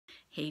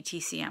Hey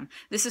TCM,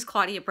 this is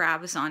Claudia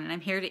Brabazon, and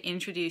I'm here to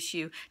introduce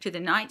you to the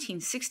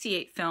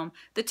 1968 film,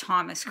 The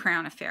Thomas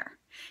Crown Affair.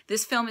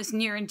 This film is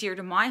near and dear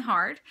to my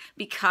heart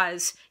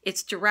because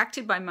it's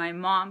directed by my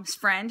mom's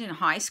friend and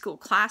high school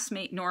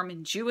classmate,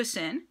 Norman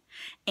Jewison,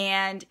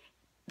 and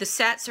the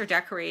sets are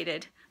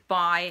decorated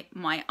by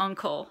my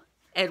uncle,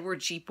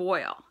 Edward G.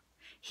 Boyle.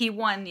 He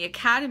won the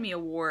Academy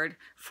Award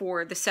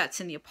for the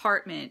sets in the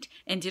apartment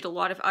and did a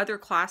lot of other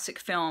classic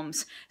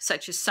films,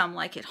 such as Some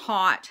Like It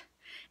Hot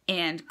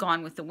and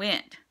Gone with the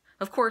Wind.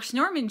 Of course,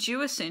 Norman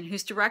Jewison,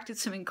 who's directed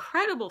some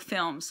incredible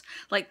films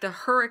like The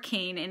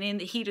Hurricane and In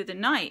the Heat of the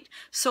Night,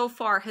 so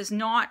far has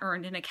not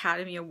earned an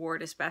Academy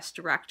Award as Best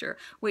Director,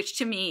 which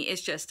to me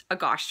is just a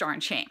gosh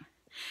darn shame.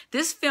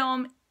 This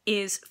film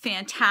is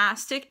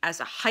fantastic as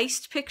a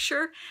heist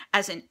picture,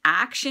 as an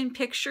action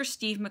picture.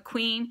 Steve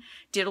McQueen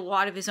did a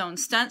lot of his own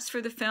stunts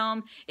for the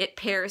film. It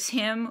pairs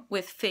him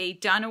with Faye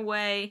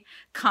Dunaway,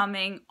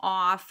 coming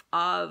off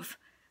of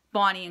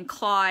Bonnie and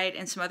Clyde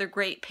and some other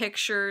great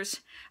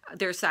pictures.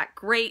 There's that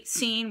great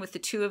scene with the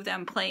two of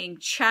them playing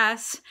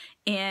chess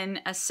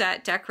in a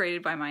set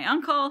decorated by my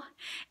uncle.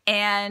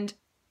 And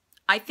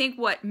I think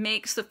what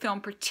makes the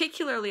film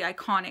particularly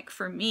iconic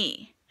for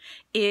me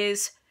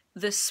is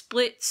the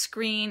split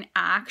screen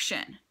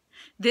action.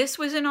 This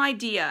was an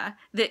idea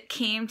that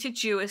came to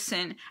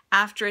Jewison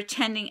after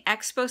attending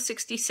Expo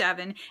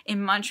 67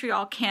 in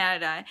Montreal,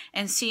 Canada,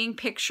 and seeing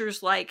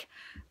pictures like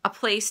A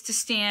Place to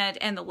Stand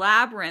and The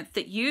Labyrinth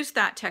that used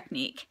that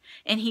technique,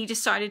 and he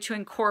decided to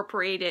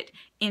incorporate it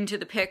into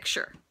the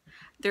picture.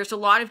 There's a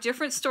lot of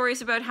different stories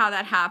about how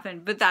that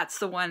happened, but that's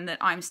the one that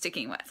I'm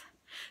sticking with.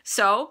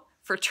 So,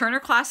 for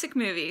Turner Classic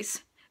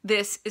Movies,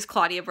 this is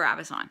Claudia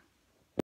Brabazon.